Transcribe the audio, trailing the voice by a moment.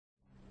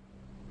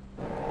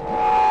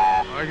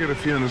get a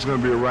feeling there's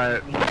gonna be a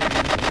riot.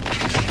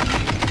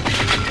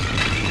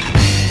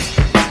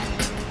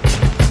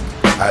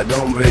 I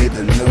don't read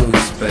the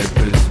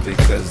newspapers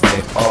because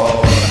they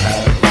all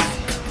have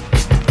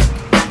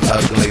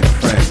ugly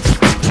prints.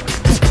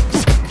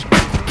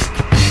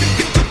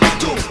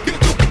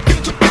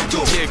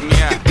 Check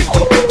me out.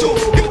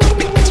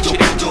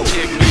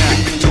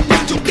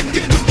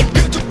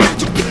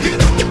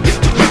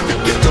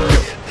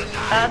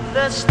 At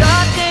the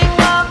starting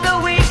of the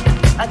week,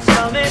 at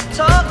Summit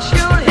Talks,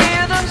 you'll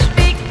hear them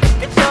speak.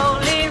 It's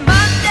only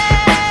Monday.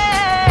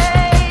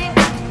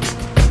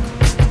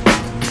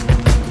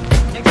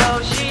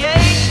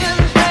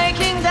 Negotiations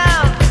breaking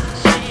down.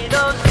 See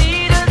those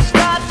leaders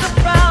start to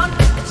frown.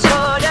 It's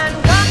sword and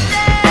gun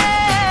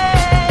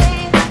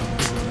day.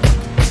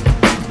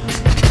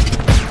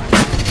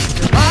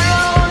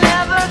 Tomorrow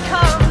never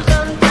comes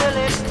until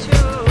it's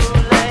too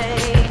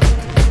late.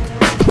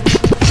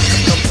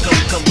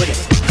 Come with it.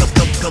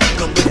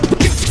 Come with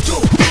it.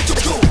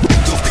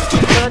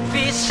 Could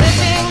be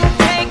sitting,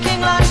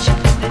 taking lunch.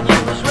 The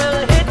news will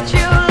hit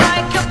you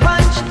like a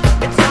punch.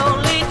 It's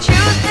only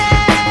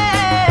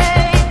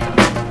Tuesday.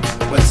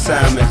 What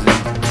time is it?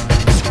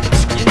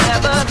 You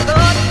never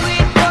thought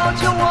we'd go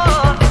to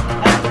war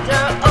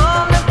after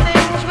all the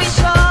things we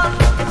saw.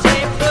 It's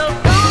April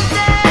Fool's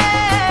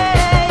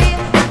Day.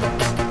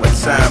 What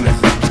time is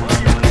it?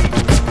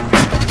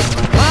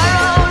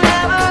 Tomorrow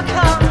never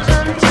comes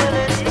until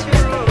it's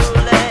too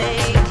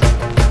late.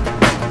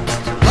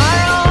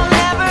 Tomorrow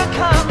never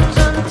comes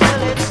until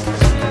it's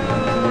too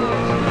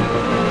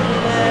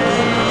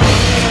late.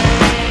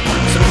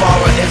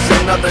 Tomorrow is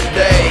another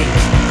day.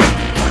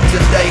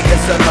 Today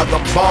is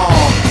another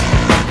bomb.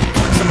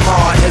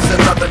 Tomorrow is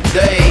another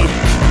day.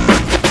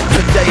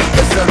 Today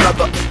is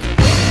another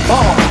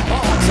bomb.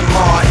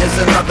 Tomorrow is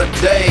another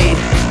day.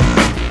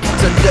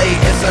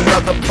 Today is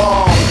another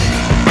bomb.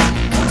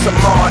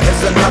 Tomorrow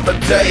is another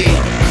day.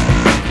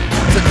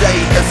 Today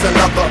is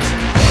another bomb.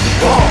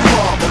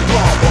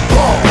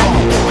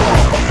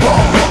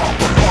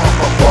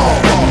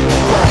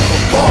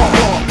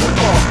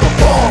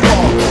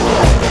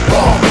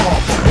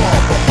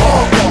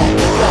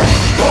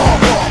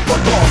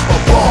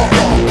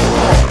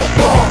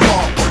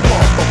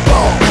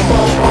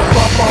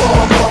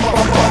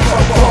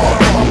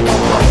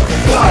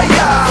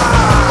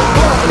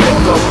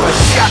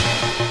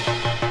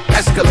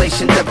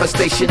 Escalation,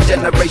 devastation,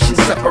 generation,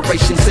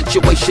 separation,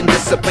 situation,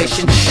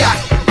 dissipation, shot.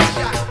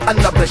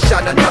 Another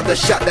shot,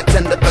 that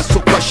tender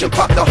vessel crushing,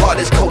 pop the heart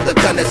is cold, the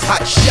gun is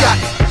hot, shot.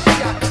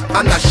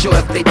 I'm not sure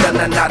if they done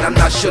or not, I'm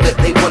not sure that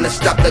they wanna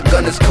stop, the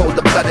gun is cold,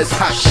 the blood is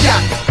hot,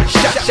 shot.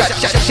 Shot, shot,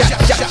 shot, shot,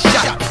 shot,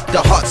 shot.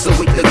 The hearts are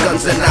weak, the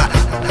guns are not.